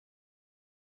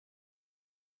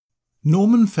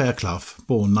Norman Fairclough,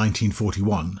 born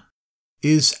 1941,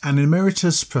 is an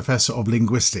emeritus Professor of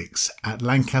Linguistics at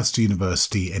Lancaster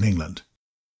University in England.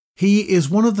 He is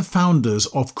one of the founders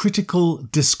of critical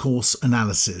discourse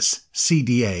analysis,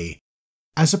 CDA,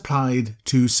 as applied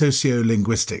to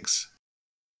sociolinguistics.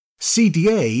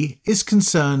 CDA is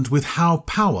concerned with how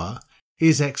power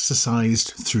is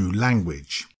exercised through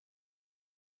language.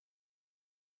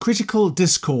 Critical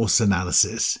discourse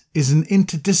analysis is an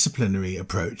interdisciplinary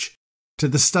approach to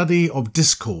the study of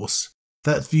discourse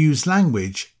that views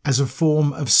language as a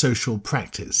form of social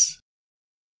practice.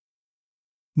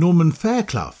 Norman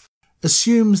Fairclough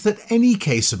assumes that any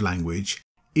case of language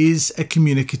is a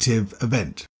communicative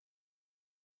event.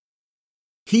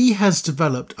 He has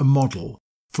developed a model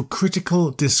for critical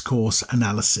discourse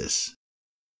analysis.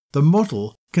 The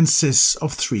model consists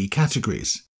of three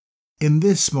categories, in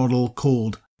this model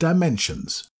called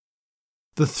dimensions.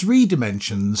 The three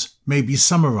dimensions may be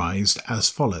summarized as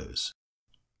follows.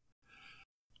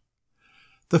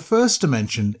 The first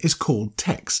dimension is called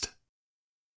text.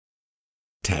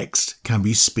 Text can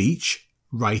be speech,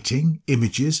 writing,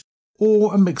 images,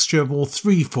 or a mixture of all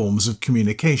three forms of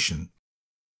communication.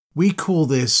 We call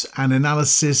this an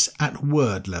analysis at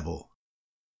word level.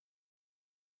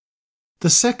 The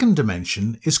second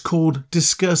dimension is called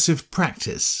discursive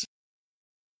practice.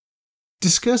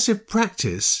 Discursive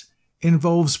practice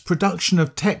involves production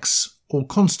of texts or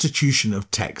constitution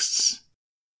of texts.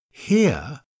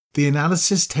 Here, the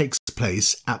analysis takes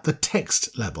place at the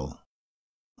text level.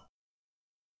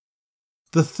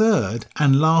 The third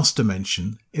and last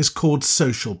dimension is called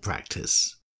social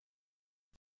practice.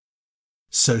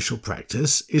 Social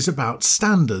practice is about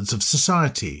standards of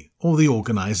society or the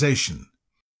organisation.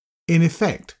 In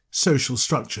effect, social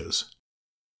structures.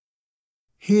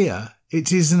 Here,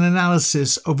 it is an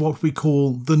analysis of what we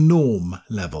call the norm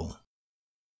level.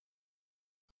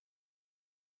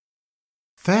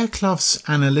 Fairclough's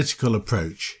analytical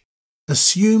approach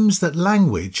assumes that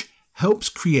language helps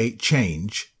create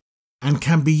change and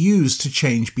can be used to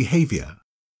change behaviour.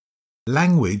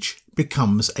 Language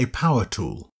becomes a power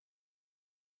tool.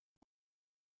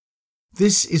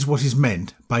 This is what is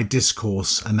meant by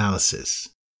discourse analysis.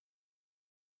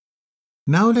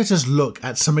 Now let us look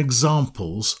at some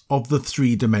examples of the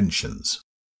three dimensions.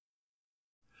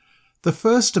 The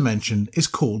first dimension is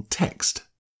called text.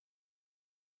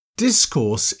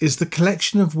 Discourse is the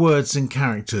collection of words and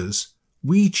characters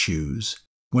we choose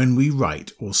when we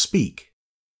write or speak.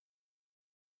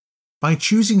 By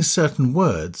choosing certain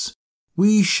words,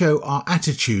 we show our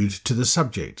attitude to the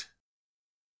subject.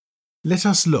 Let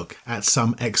us look at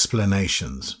some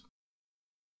explanations.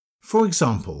 For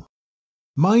example,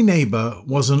 my neighbour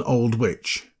was an old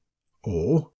witch,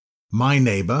 or my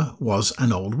neighbour was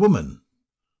an old woman,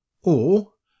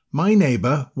 or my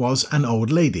neighbour was an old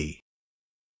lady.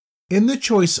 In the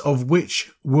choice of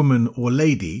witch, woman or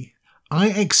lady, I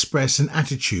express an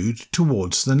attitude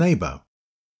towards the neighbour.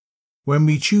 When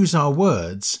we choose our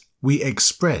words, we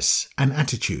express an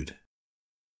attitude.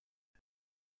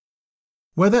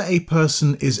 Whether a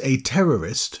person is a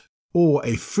terrorist or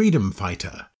a freedom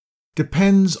fighter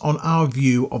depends on our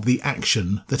view of the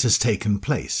action that has taken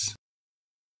place.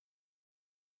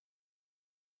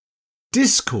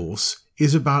 Discourse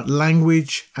is about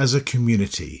language as a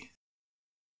community.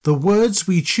 The words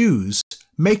we choose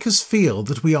make us feel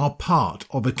that we are part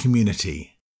of a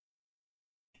community.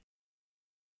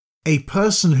 A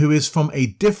person who is from a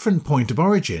different point of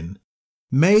origin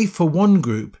may for one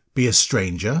group be a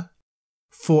stranger,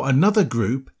 for another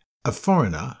group a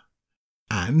foreigner,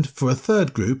 and for a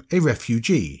third group a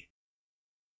refugee.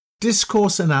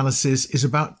 Discourse analysis is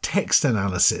about text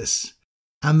analysis,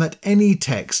 and that any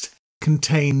text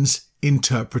contains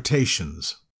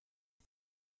interpretations.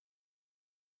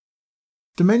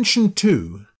 Dimension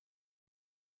 2.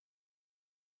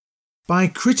 By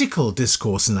critical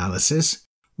discourse analysis,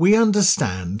 we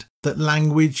understand that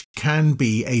language can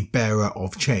be a bearer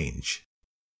of change.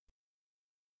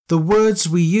 The words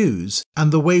we use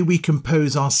and the way we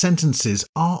compose our sentences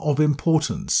are of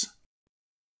importance.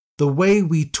 The way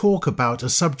we talk about a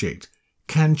subject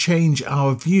can change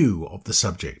our view of the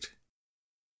subject.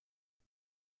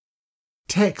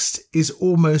 Text is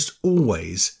almost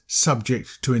always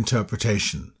subject to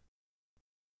interpretation.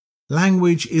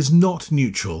 Language is not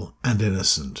neutral and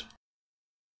innocent.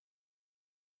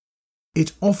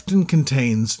 It often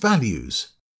contains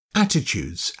values,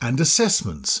 attitudes, and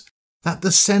assessments that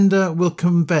the sender will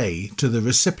convey to the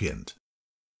recipient.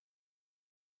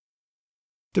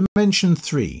 Dimension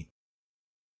 3.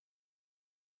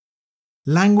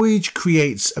 Language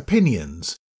creates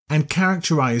opinions and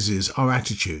characterizes our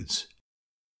attitudes.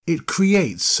 it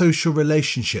creates social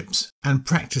relationships and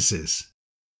practices.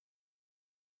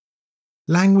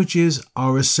 Languages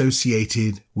are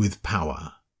associated with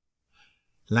power.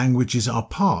 Languages are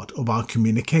part of our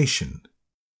communication.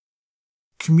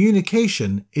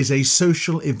 Communication is a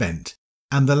social event,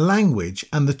 and the language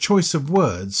and the choice of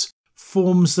words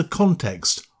forms the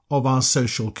context of our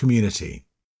social community.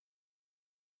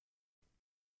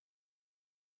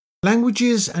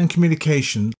 Languages and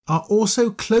communication are also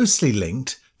closely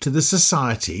linked to the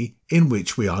society in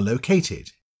which we are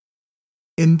located.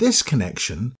 In this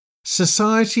connection,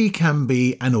 society can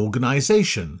be an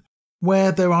organisation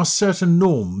where there are certain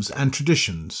norms and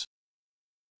traditions.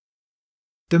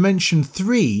 Dimension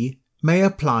 3 may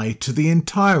apply to the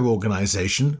entire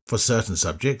organisation for certain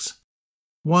subjects,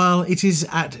 while it is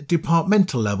at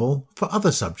departmental level for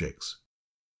other subjects.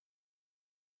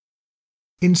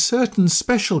 In certain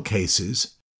special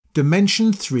cases,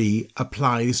 Dimension 3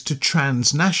 applies to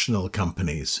transnational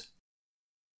companies.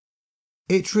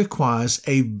 It requires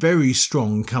a very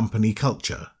strong company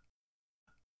culture.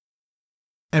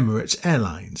 Emirates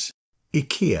Airlines,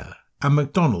 IKEA, and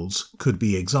McDonald's could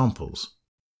be examples.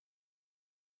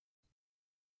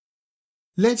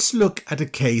 Let's look at a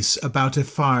case about a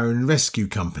fire and rescue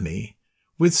company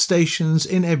with stations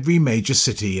in every major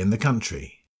city in the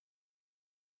country.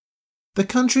 The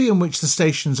country in which the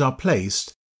stations are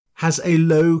placed has a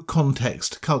low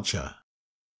context culture.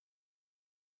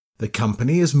 The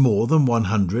company is more than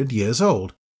 100 years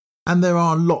old, and there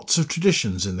are lots of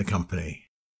traditions in the company.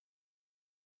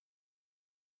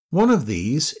 One of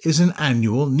these is an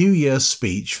annual New Year's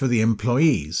speech for the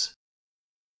employees.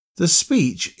 The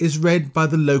speech is read by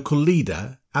the local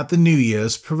leader at the New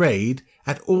Year's parade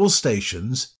at all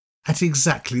stations at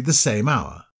exactly the same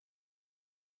hour.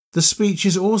 The speech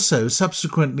is also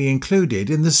subsequently included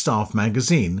in the staff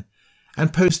magazine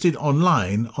and posted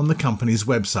online on the company's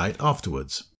website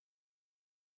afterwards.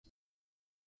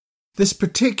 This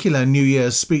particular New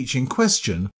Year's speech in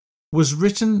question was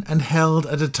written and held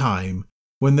at a time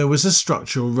when there was a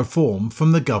structural reform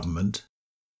from the government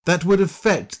that would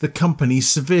affect the company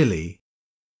severely,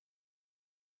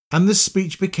 and the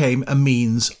speech became a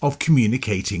means of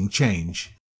communicating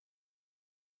change.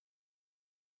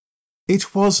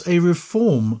 It was a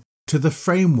reform to the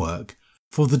framework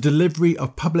for the delivery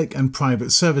of public and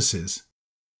private services,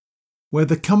 where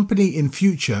the company in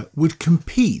future would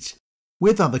compete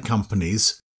with other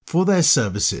companies for their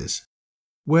services,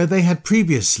 where they had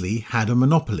previously had a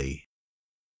monopoly.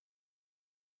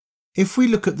 If we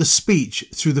look at the speech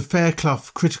through the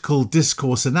Fairclough critical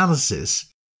discourse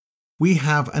analysis, we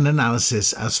have an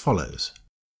analysis as follows.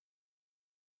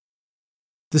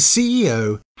 The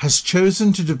CEO has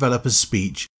chosen to develop a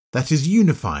speech that is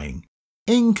unifying,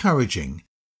 encouraging,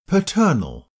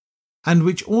 paternal, and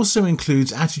which also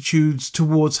includes attitudes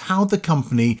towards how the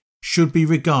company should be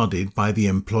regarded by the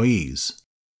employees.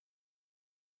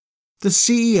 The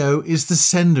CEO is the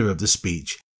sender of the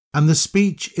speech, and the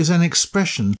speech is an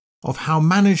expression of how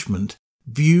management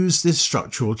views this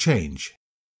structural change.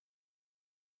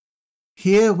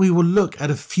 Here we will look at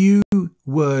a few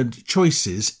word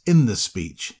choices in the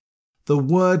speech, the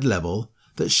word level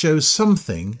that shows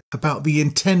something about the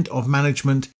intent of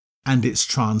management and its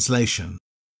translation.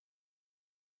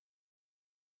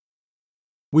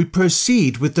 We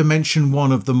proceed with dimension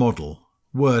 1 of the model,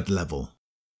 word level.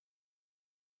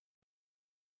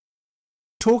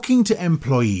 Talking to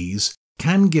employees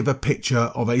can give a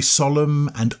picture of a solemn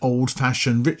and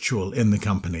old-fashioned ritual in the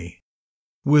company,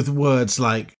 with words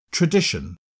like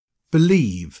tradition,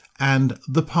 believe, and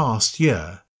the past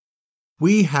year.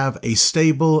 We have a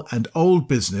stable and old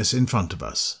business in front of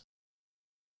us.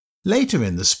 Later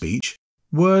in the speech,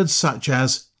 words such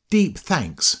as deep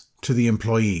thanks to the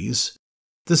employees,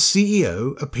 the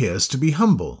CEO appears to be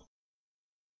humble.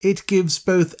 It gives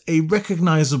both a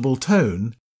recognizable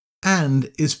tone and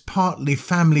is partly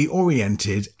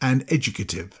family-oriented and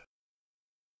educative.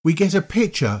 We get a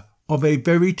picture of a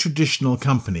very traditional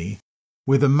company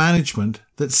with a management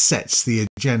that sets the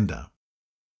agenda.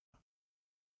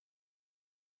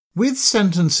 With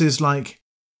sentences like,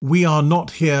 "We are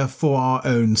not here for our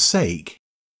own sake,"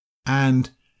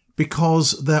 and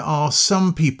 "because there are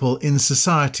some people in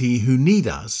society who need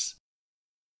us,"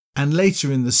 and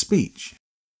later in the speech,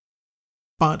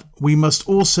 "But we must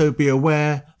also be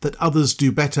aware that others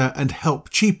do better and help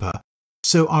cheaper,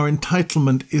 so our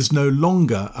entitlement is no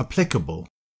longer applicable."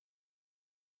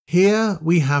 Here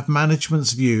we have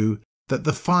management's view that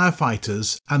the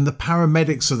firefighters and the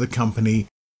paramedics of the company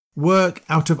work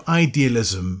out of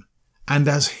idealism and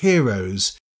as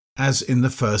heroes, as in the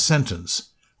first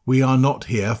sentence, "We are not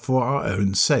here for our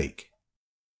own sake."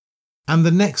 And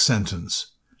the next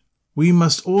sentence, we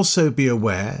must also be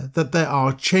aware that there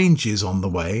are changes on the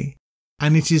way,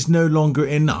 and it is no longer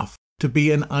enough to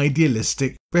be an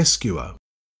idealistic rescuer.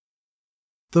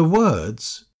 The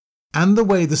words, and the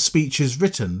way the speech is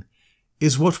written,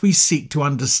 is what we seek to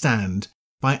understand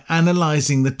by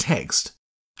analysing the text,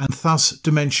 and thus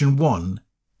Dimension 1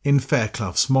 in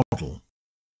Fairclough's model.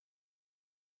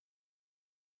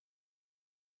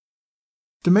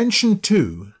 Dimension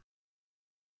 2.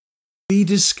 The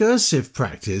discursive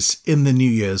practice in the New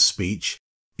Year's speech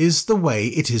is the way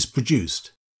it is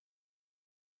produced.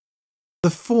 The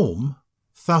form,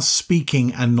 thus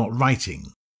speaking and not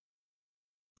writing.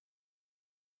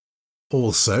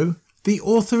 Also, the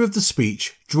author of the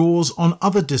speech draws on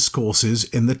other discourses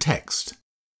in the text.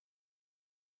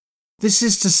 This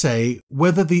is to say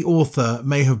whether the author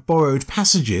may have borrowed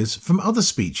passages from other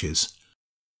speeches.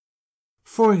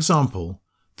 For example,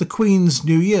 the Queen's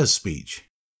New Year's speech,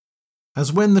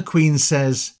 as when the Queen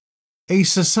says, "A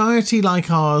society like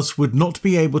ours would not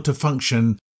be able to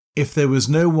function if there was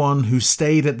no one who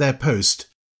stayed at their post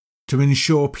to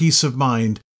ensure peace of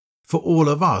mind for all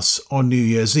of us on New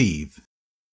Year's Eve.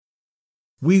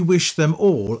 We wish them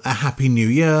all a Happy New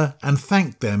Year and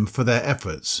thank them for their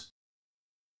efforts."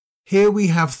 Here we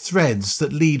have threads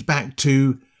that lead back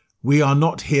to, we are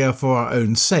not here for our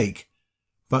own sake,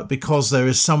 but because there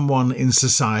is someone in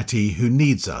society who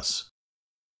needs us.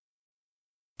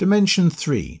 Dimension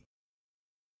 3.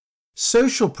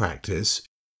 Social practice.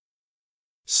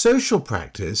 Social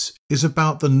practice is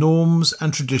about the norms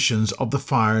and traditions of the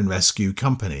fire and rescue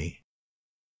company.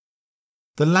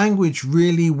 The language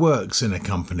really works in a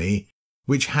company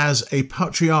which has a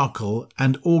patriarchal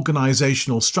and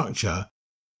organisational structure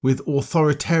with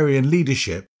authoritarian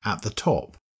leadership at the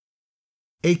top.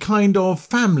 A kind of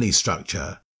family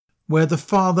structure where the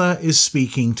father is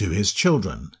speaking to his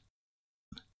children.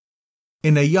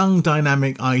 In a young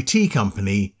dynamic IT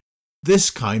company, this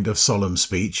kind of solemn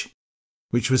speech,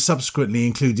 which was subsequently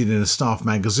included in a staff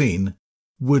magazine,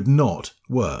 would not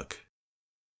work.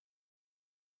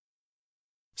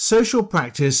 Social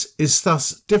practice is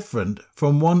thus different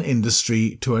from one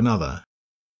industry to another.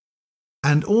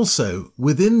 And also,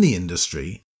 within the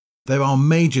industry, there are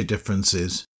major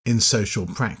differences in social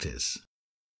practice.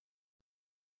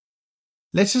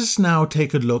 Let us now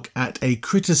take a look at a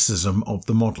criticism of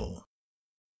the model.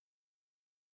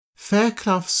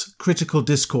 Fairclough's critical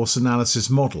discourse analysis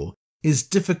model is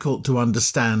difficult to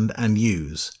understand and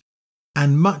use,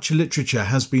 and much literature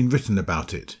has been written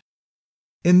about it.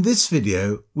 In this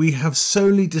video, we have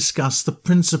solely discussed the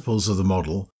principles of the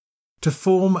model to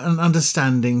form an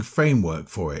understanding framework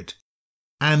for it,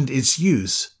 and its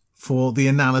use for the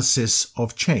analysis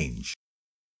of change.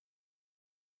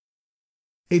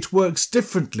 It works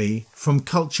differently from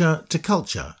culture to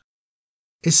culture.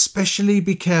 Especially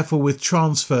be careful with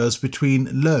transfers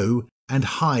between low and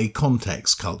high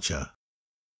context culture.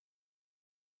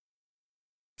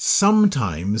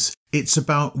 Sometimes it's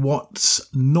about what's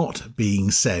not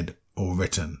being said or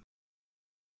written.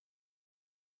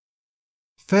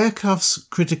 Fairclough's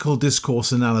critical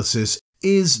discourse analysis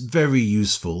is very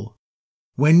useful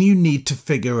when you need to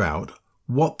figure out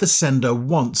what the sender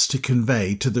wants to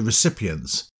convey to the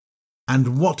recipients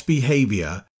and what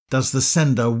behaviour does the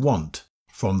sender want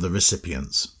from the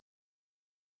recipients.